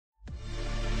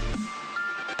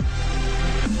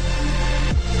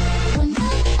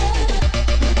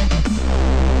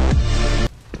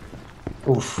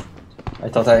Oof. I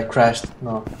thought I crashed.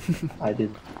 No, I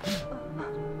did.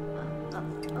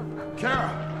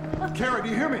 Kara! Kara, do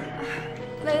you hear me?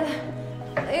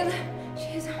 Layla,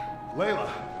 she's... Layla,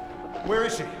 where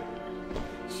is she?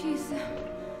 She's...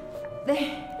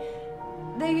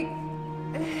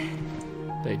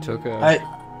 They took her.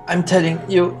 I'm telling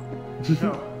you,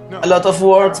 No. a lot of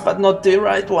words, but not the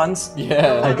right ones.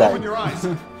 Yeah. I Open died. your eyes.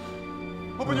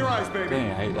 Open your eyes, baby. Dang,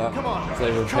 I hate that. Come on.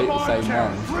 They repeat Come the on, same Kara,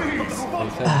 ones. please.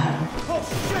 They Oh,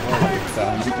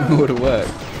 shit. said, would have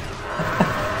worked.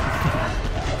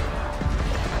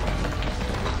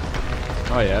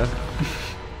 Oh yeah.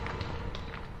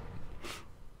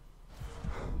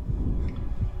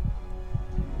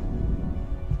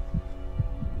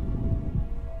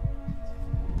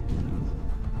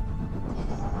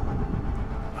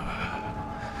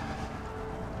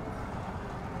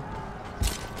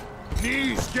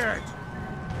 Knees, get.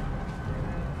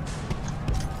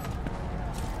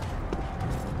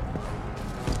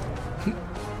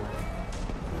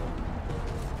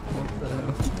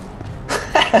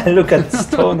 Look at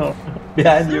Stoner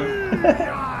behind you.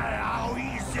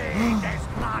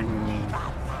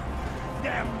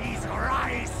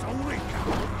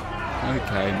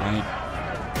 Okay, mate.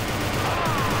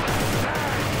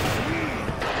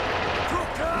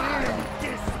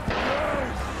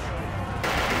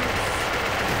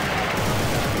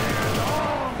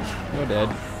 You're dead.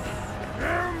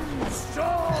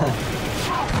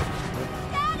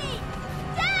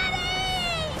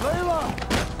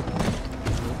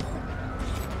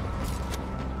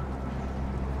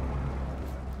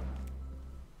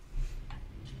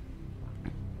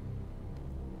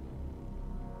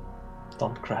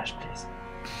 Don't crash, please.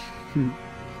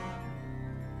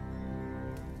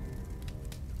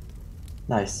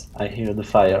 Nice, I hear the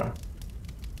fire.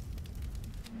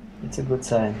 It's a good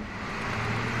sign.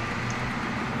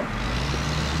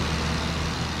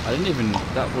 I didn't even.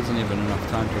 That wasn't even enough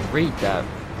time to read that.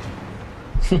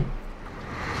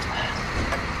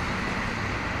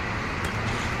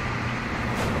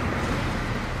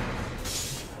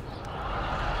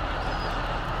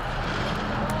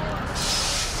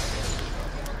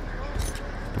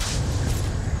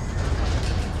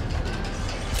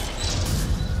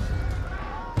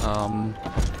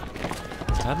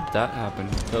 How did that happen?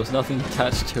 There was nothing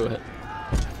attached to it.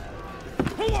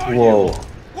 Whoa.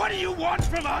 What do you want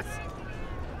from us?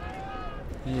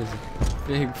 He is a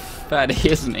big fatty,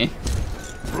 isn't he?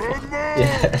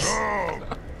 Yes.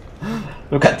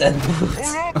 Look at that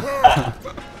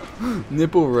boots.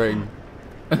 Nipple ring.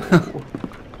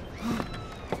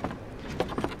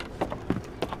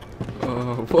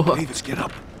 Oh, what? Davis, get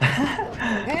up.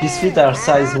 His feet are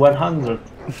size 100.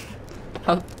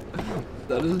 How?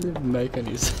 That doesn't even make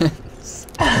any sense.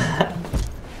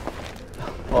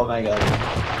 Oh my god.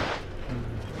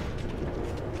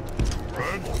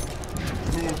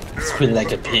 Squeal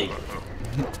like a pig.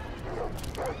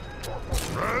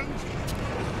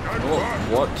 Oh,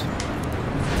 what?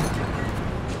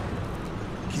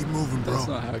 Keep moving, bro. That's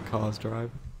not how cars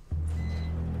drive.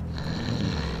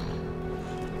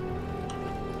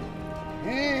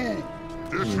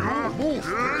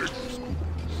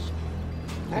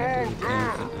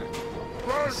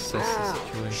 Assess the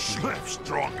situation. Sleep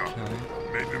stronger. Okay.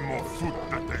 Maybe more food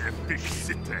at the epic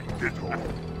city. Did hope.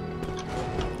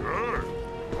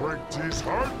 Break this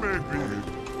heart, maybe.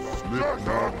 Slip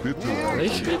not Are they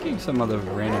speaking some other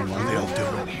random language?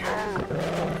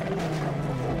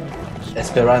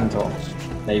 Esperanto,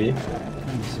 maybe.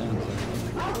 Sounds like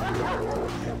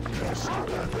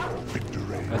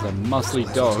as a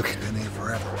muscly dog. Been here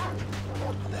forever.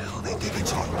 The hell they think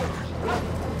it's on.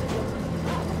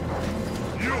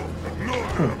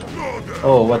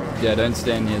 Oh, what? Yeah, don't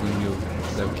stand near them,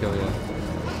 they'll kill you.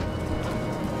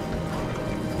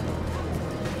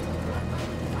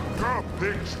 Go,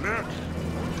 big snap.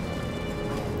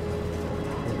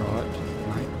 Right,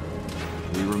 right.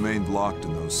 We remained locked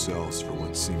in those cells for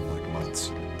what seemed like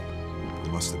months.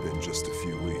 It must have been just a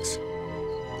few weeks.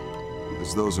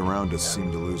 As those around us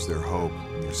seemed to lose their hope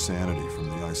and their sanity from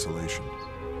the isolation,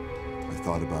 I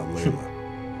thought about Layla.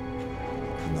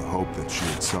 And the hope that she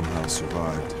had somehow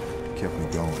survived kept me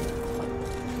going.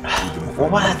 Even if I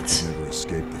What? never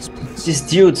escape this place. These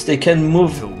dudes, they can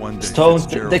move Until one day stones,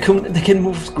 Fitzgerald- they can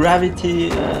move gravity,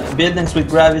 buildings with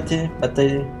gravity, but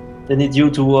they need you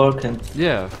to work and...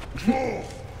 Yeah.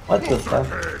 What the fuck?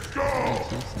 Makes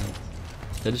no sense.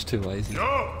 They're just too lazy.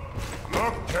 Go.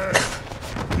 Look,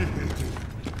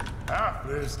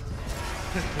 Half-list.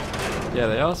 Yeah,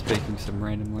 they are speaking some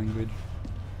random language.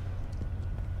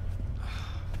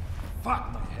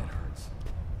 Fuck, my head hurts.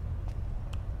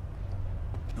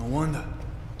 No wonder.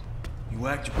 You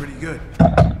acted pretty good.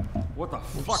 What the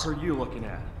fuck are you looking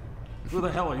at? Who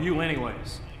the hell are you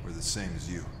anyways? We're the same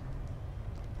as you.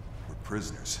 We're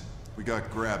prisoners. We got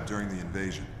grabbed during the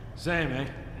invasion. Same, eh?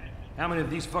 How many of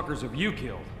these fuckers have you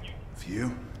killed?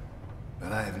 Few?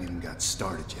 But I haven't even got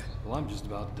started yet. Well, I'm just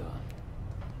about done.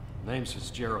 Name's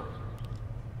Fitzgerald.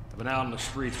 I've been out in the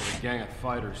streets with a gang of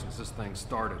fighters since this thing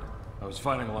started. I was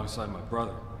fighting alongside my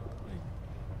brother.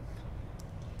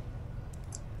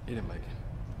 He didn't make it.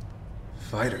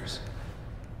 Fighters?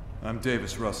 I'm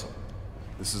Davis Russell.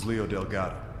 This is Leo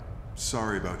Delgado.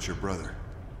 Sorry about your brother.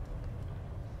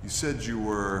 You said you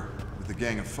were with a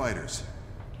gang of fighters.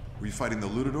 Were you fighting the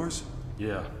Lutadors?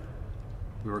 Yeah.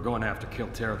 We were going after kill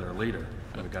Terra, their leader,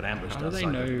 and we got ambushed How do they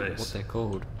outside know their base. what they're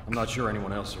called? I'm not sure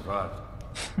anyone else survived.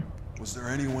 Was there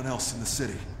anyone else in the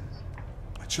city?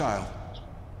 My child.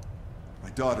 My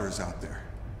daughter is out there.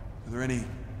 Are there any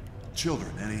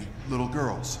children? Any little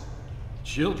girls?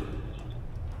 Children?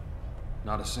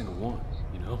 Not a single one,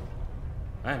 you know?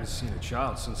 I haven't seen a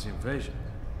child since the invasion.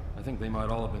 I think they might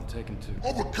all have been taken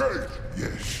to... Okay,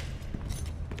 yes.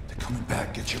 They're coming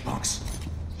back, get your bunks.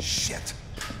 Shit.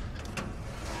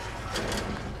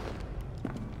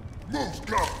 Move,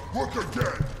 Scout, work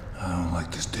again. I don't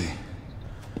like this, D.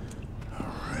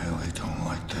 I really don't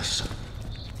like this.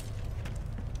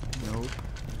 Nope.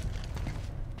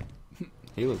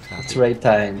 He looks happy. It's raid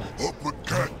time. Up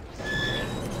again.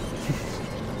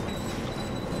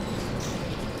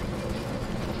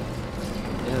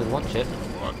 Yeah, watch it.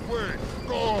 Right way.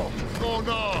 Go. Go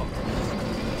now.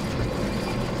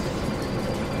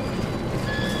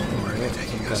 Where are they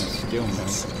taking Kind of us? skill, man.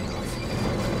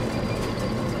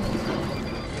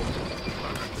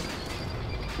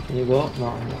 Can you go?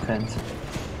 No, you can't.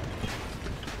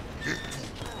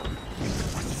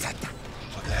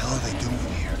 What the hell are they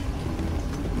doing here?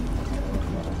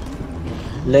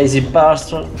 Lazy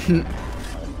bastard.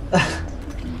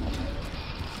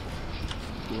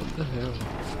 What the hell?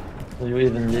 Do you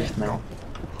even lift now?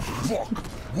 Fuck.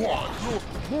 What? Look,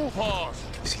 move fast.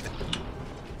 See them?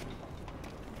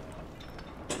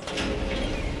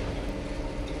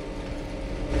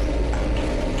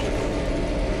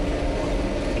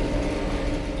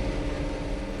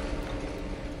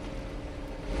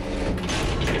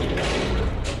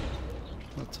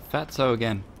 What's Fatso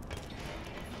again?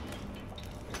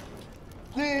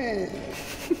 Go. Left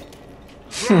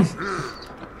here.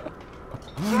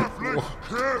 Left leg,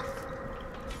 left.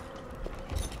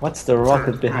 What's the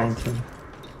rocket behind him?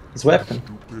 His weapon?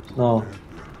 No.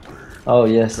 Oh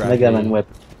yes, Mega Man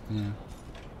weapon. Yeah.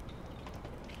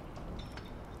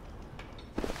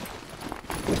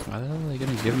 Why the hell are they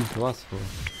gonna give him to us for?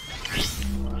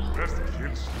 Left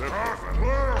kids, left.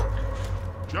 Clear.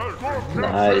 Just go,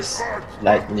 Nice.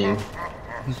 Lightning.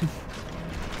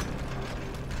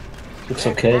 Looks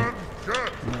okay.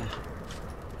 Get.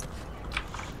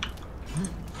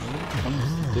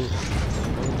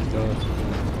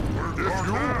 If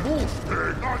you move,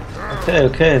 they not care. Okay,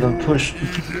 okay, don't push.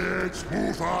 Idiots,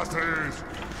 move asses.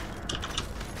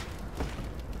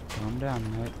 Calm down,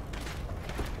 mate.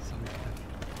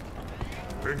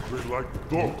 Think we like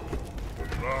dog.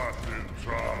 Not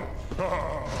inside.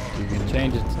 You can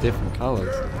change it to different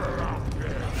colors.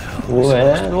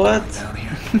 What? Down here.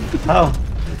 How?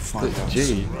 Find out G.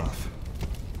 soon enough.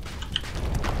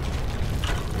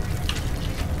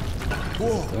 Do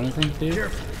anything to you?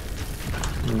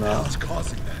 No. What's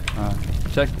causing that?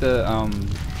 Check the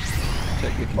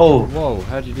check the Oh. Whoa,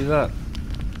 how'd you do that?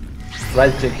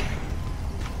 Right click.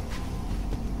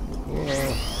 Whoa.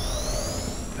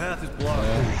 Path is blocked.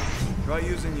 Yeah. Try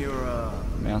using your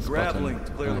Mouse grab button. link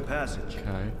to clear the Oh, passage.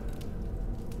 Okay.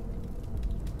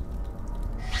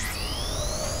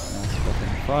 Mouse button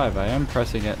 5. I am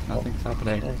pressing it. Nothing's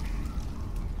happening. Okay.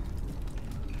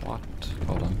 What?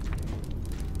 Hold on.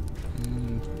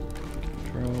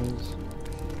 Controls.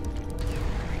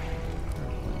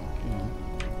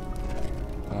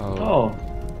 Oh. Oh.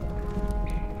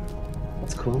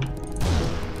 That's cool.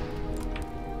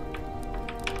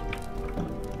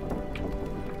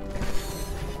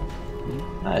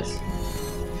 Nice.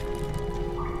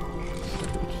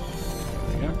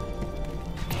 There you go.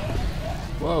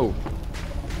 Whoa.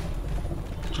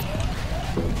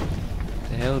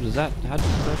 The hell does that? How did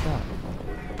you break that?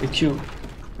 The Q.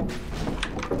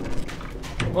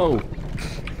 Whoa.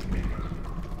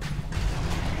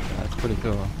 That's pretty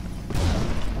cool.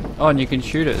 Oh, and you can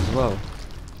shoot it as well.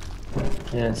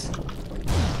 Yes.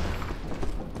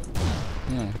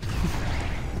 Yeah.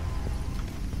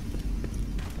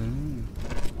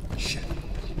 Shit.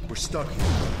 We're stuck here.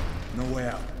 No way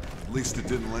out. At least it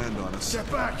didn't land on us. Step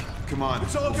back. Come on,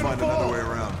 It's all we'll gonna find fall. another way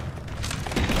around.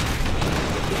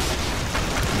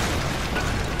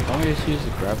 Can't we just use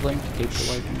the grab link to keep it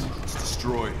away from us? It's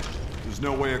destroyed. There's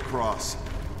no way across.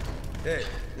 Hey,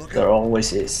 look There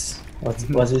always is. What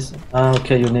is? Ah,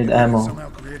 okay, you need ammo. Somehow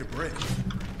create a bridge.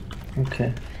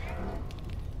 Okay.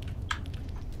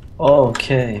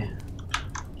 Okay.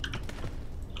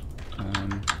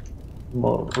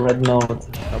 More red node.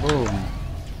 Boom.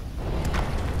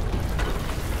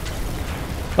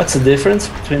 What's the difference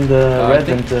between the red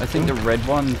and the? I think the red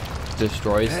one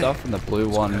destroys stuff and the blue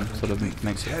one sort of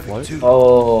makes it float.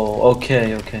 Oh,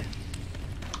 okay, okay.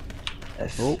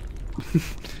 F. Oh.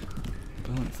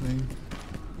 Bullet thing.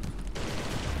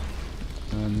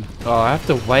 Oh, I have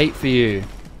to wait for you.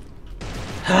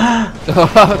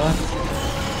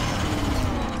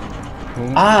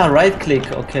 Ah, right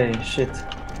click. Okay, shit.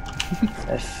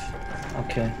 F.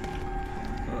 Okay.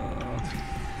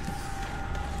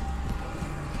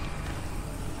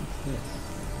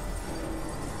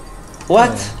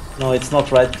 What? No, it's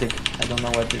not right click. I don't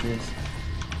know what it is.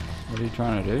 What are you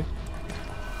trying to do?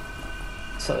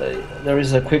 So there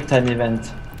is a quick time event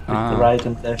with the right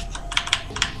and left.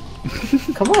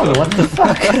 Come on, what the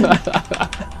fuck?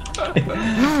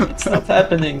 It's not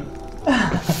happening.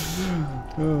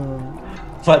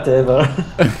 Whatever.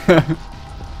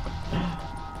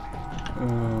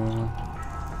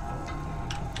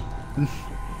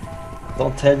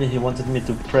 Don't tell me he wanted me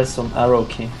to press some arrow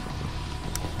key.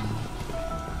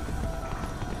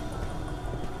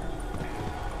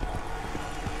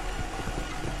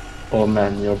 Oh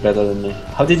man, you're better than me.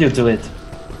 How did you do it?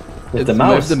 With the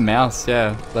mouse? With the mouse,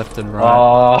 yeah. Left and right.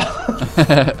 Oh.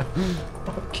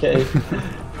 Okay.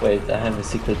 Wait, I have a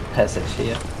secret passage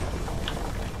here.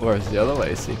 Or is the other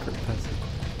way a secret passage?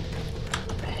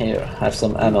 Here, have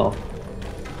some ammo.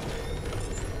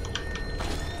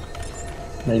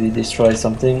 Maybe destroy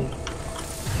something.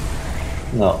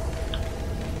 No.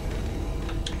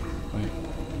 Wait.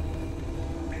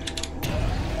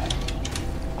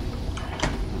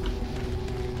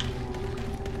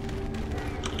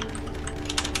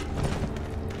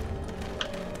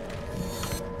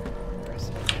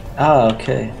 Ah,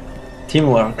 okay.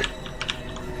 Teamwork.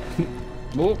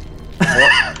 Oh.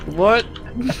 What?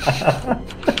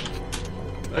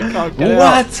 I can't get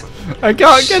out. What? I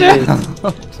can't get Shit.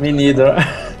 out. Me neither.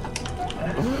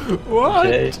 What?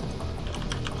 Okay.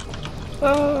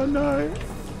 Oh no.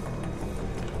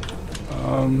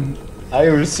 Are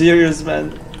you serious,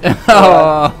 man?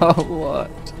 Oh, what?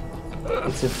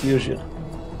 It's a fusion.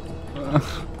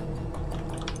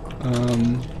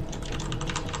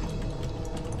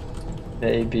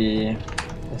 Maybe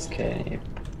escape.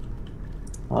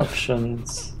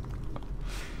 Options.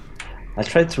 I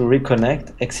tried to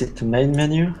reconnect, exit to main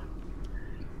menu.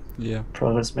 Yeah.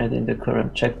 Progress made in the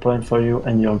current checkpoint for you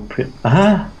and your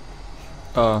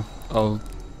Oh.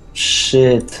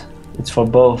 Shit. It's for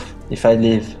both if I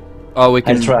leave. Oh, we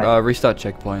can I'll try. restart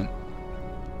checkpoint.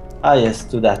 Ah yes,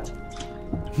 do that.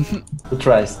 Who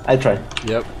tries? I try.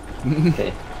 Yep.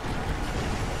 Okay.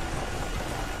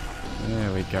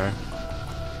 There we go.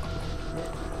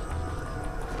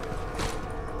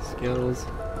 Skills.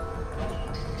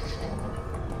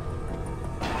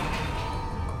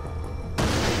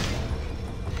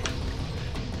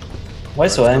 Why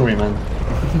so angry, man?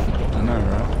 I know,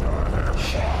 right?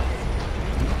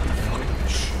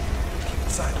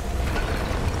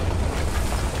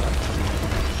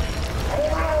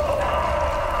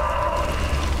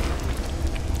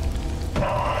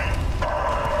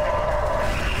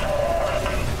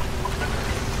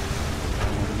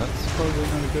 That's probably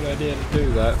not a good idea to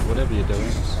do that, whatever you're doing.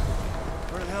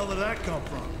 Where the hell did that come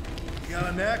from? You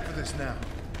got a knack for this now.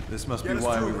 This must be Get us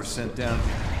why through we were this. sent down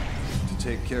here. To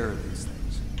take care of these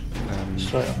things.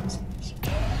 Sure.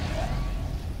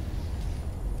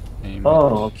 Aim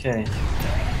Oh, okay.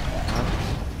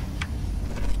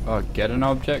 Oh, get an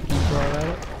object and throw it at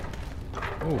it?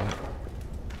 Oh.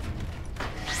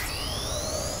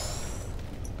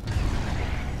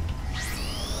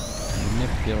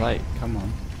 Manipulate, come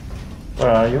on.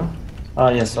 Where are you? Ah,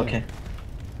 yes, okay.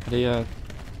 How do you...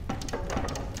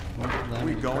 Are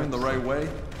we going the right way?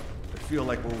 I feel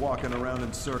like we're walking around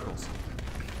in circles.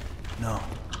 No,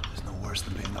 there's no worse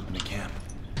than being up in the camp.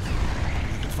 We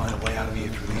can find a way out of here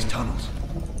through these tunnels.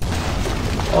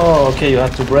 Oh, okay, you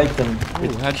have to break them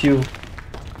with how'd- Q.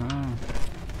 Oh.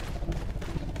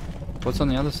 What's on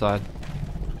the other side?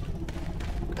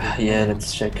 Yeah,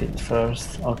 let's check it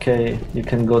first. Okay, you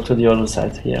can go to the other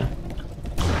side here.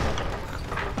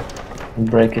 And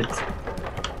break it.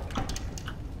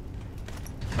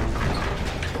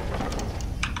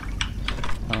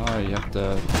 Oh, you have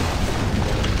to...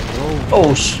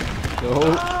 Oh, sh!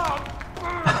 Oh.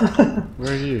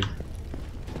 Where are you?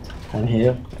 I'm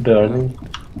here, burning.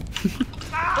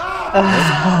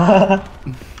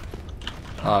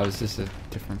 Oh, it's just a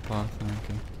different path.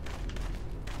 Okay.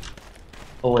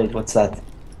 Oh wait, what's that?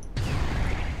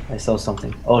 I saw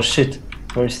something. Oh shit,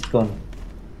 where is it gone?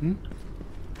 Hmm?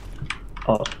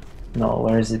 Oh, no,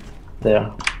 where is it?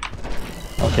 There.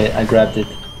 Okay, I grabbed it.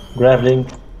 Grappling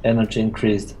energy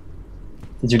increased.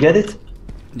 Did you get it?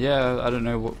 Yeah, I don't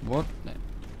know what.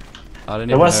 I don't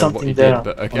There even was know something what you there did,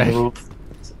 but on okay. the roof.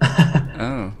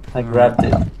 Oh. I grabbed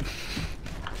it.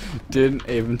 Didn't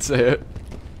even see it.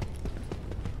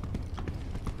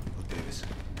 Look, Davis.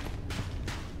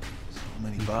 So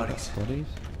many bodies. Bodies?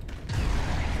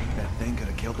 Think that thing could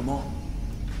have killed them all?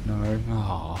 No.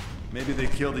 Oh. Maybe they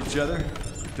killed each other?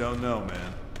 Don't know,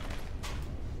 man.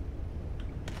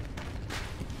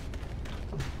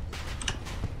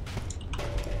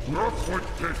 Not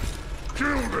like this.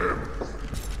 Kill them.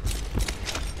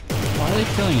 Why are they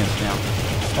killing us now?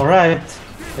 Alright.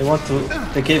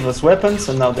 They gave us weapons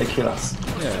and now they kill us.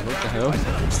 Yeah, what the hell?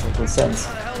 Makes total sense.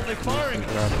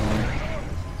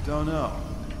 Don't know.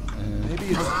 Maybe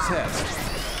it's a test.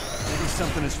 Maybe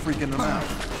something is freaking them out.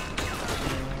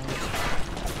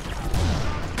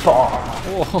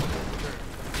 Oh,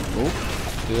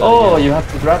 Oh, you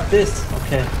have to grab this.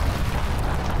 Okay.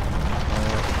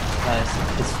 Nice.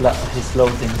 He's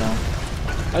floating now.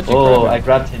 how'd you Oh, grab I him?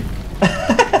 grabbed him.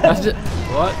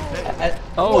 What?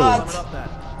 Oh, What?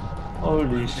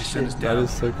 Holy shit. that is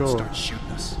so cool. Start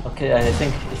shooting us. Okay, I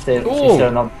think if they're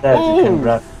not dead, you Oh. can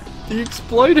grab. He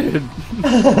exploded!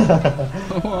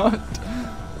 What?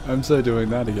 I'm so doing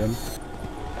that again.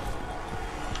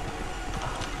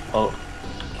 Oh,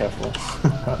 careful.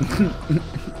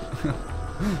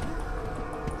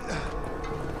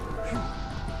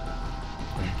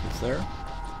 Is there?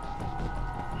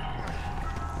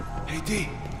 Hey, D.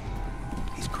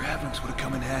 These grapplings would have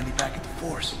come in handy back at the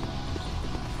force.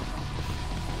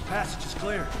 Passage is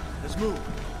clear. Let's move.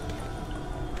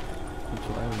 Which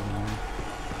way are we going?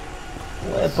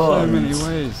 Weapons. So many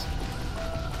ways.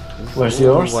 There's Where's all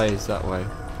the yours? ways that way.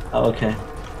 Oh, okay.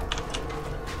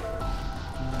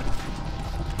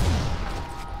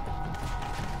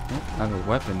 Oh, I have a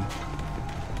weapon.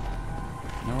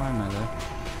 No ammo though.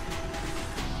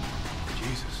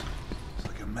 Jesus. It's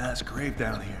like a mass grave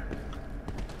down here.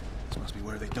 This must be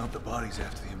where they dumped the bodies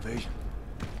after the invasion.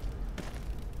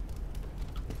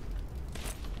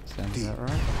 Sounds about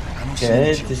right. I don't see Okay, any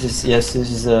children. this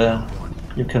is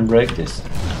you can break this. Get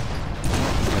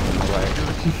in the way.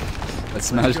 I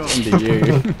smashed into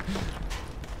you.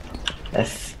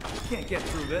 F. Can't get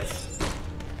through this.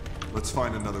 Let's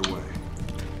find another way.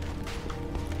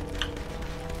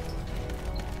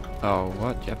 Oh,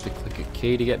 what? You have to click a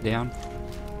key to get down?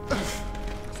 It's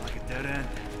like a dead end.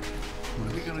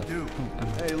 What are we gonna do?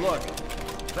 Hey, look.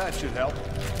 That should help.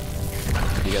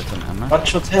 You got some ammo? What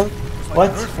should help?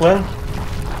 What? Where?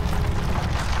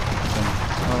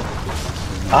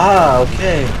 Ah,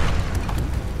 okay.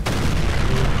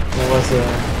 There was a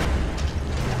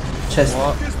chest.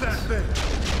 What? Is that thing?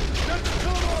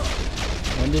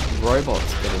 When did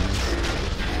robots get in this?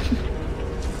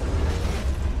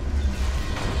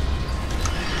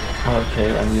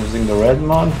 Okay, I'm using the red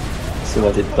mod. See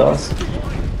what it does.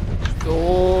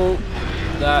 Oh,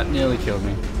 that nearly killed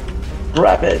me.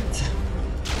 Grab it.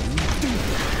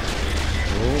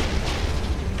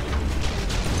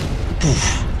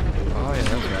 Oh yeah,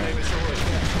 that's right.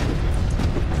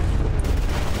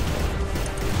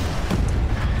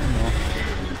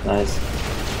 Nice.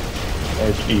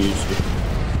 That's easy.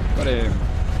 Got him.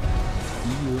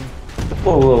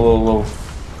 Whoa, whoa, whoa, whoa.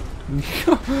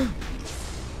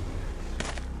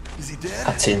 Is he dead?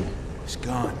 That's him. He's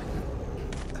gone.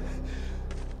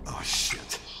 Oh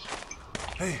shit.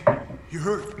 Hey, you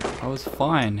hurt? I was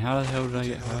fine. How the hell did I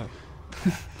get hurt?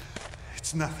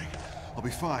 It's nothing. I'll be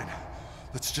fine.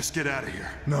 Let's just get out of here.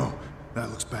 No, that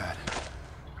looks bad.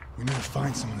 We need to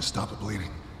find someone to stop the bleeding.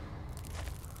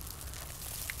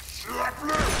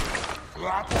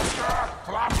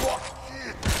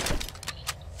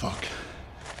 Fuck.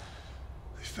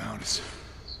 They found us.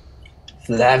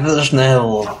 Level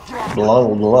schnell.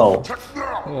 Blow, blow.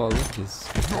 Oh, look at his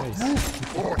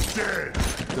face. Or dead.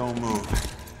 Don't move.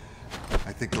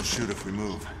 I think they'll shoot if we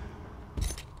move.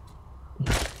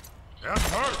 And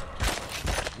hurt.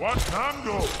 What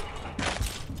Namco?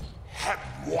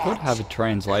 Could have a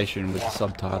translation with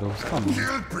subtitles. Come on.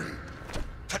 Guilty.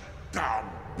 Take down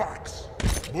backs.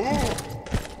 Move.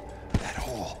 That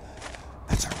hole.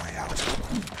 That's our way out.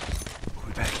 We'll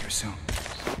be back here soon.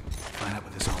 Find out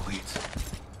what this all leads.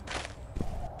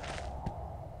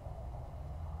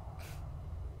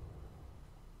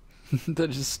 They're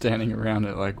just standing around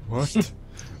it like, what?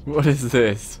 What is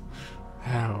this?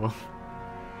 How?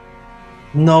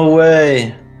 No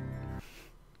way!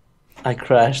 I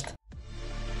crashed.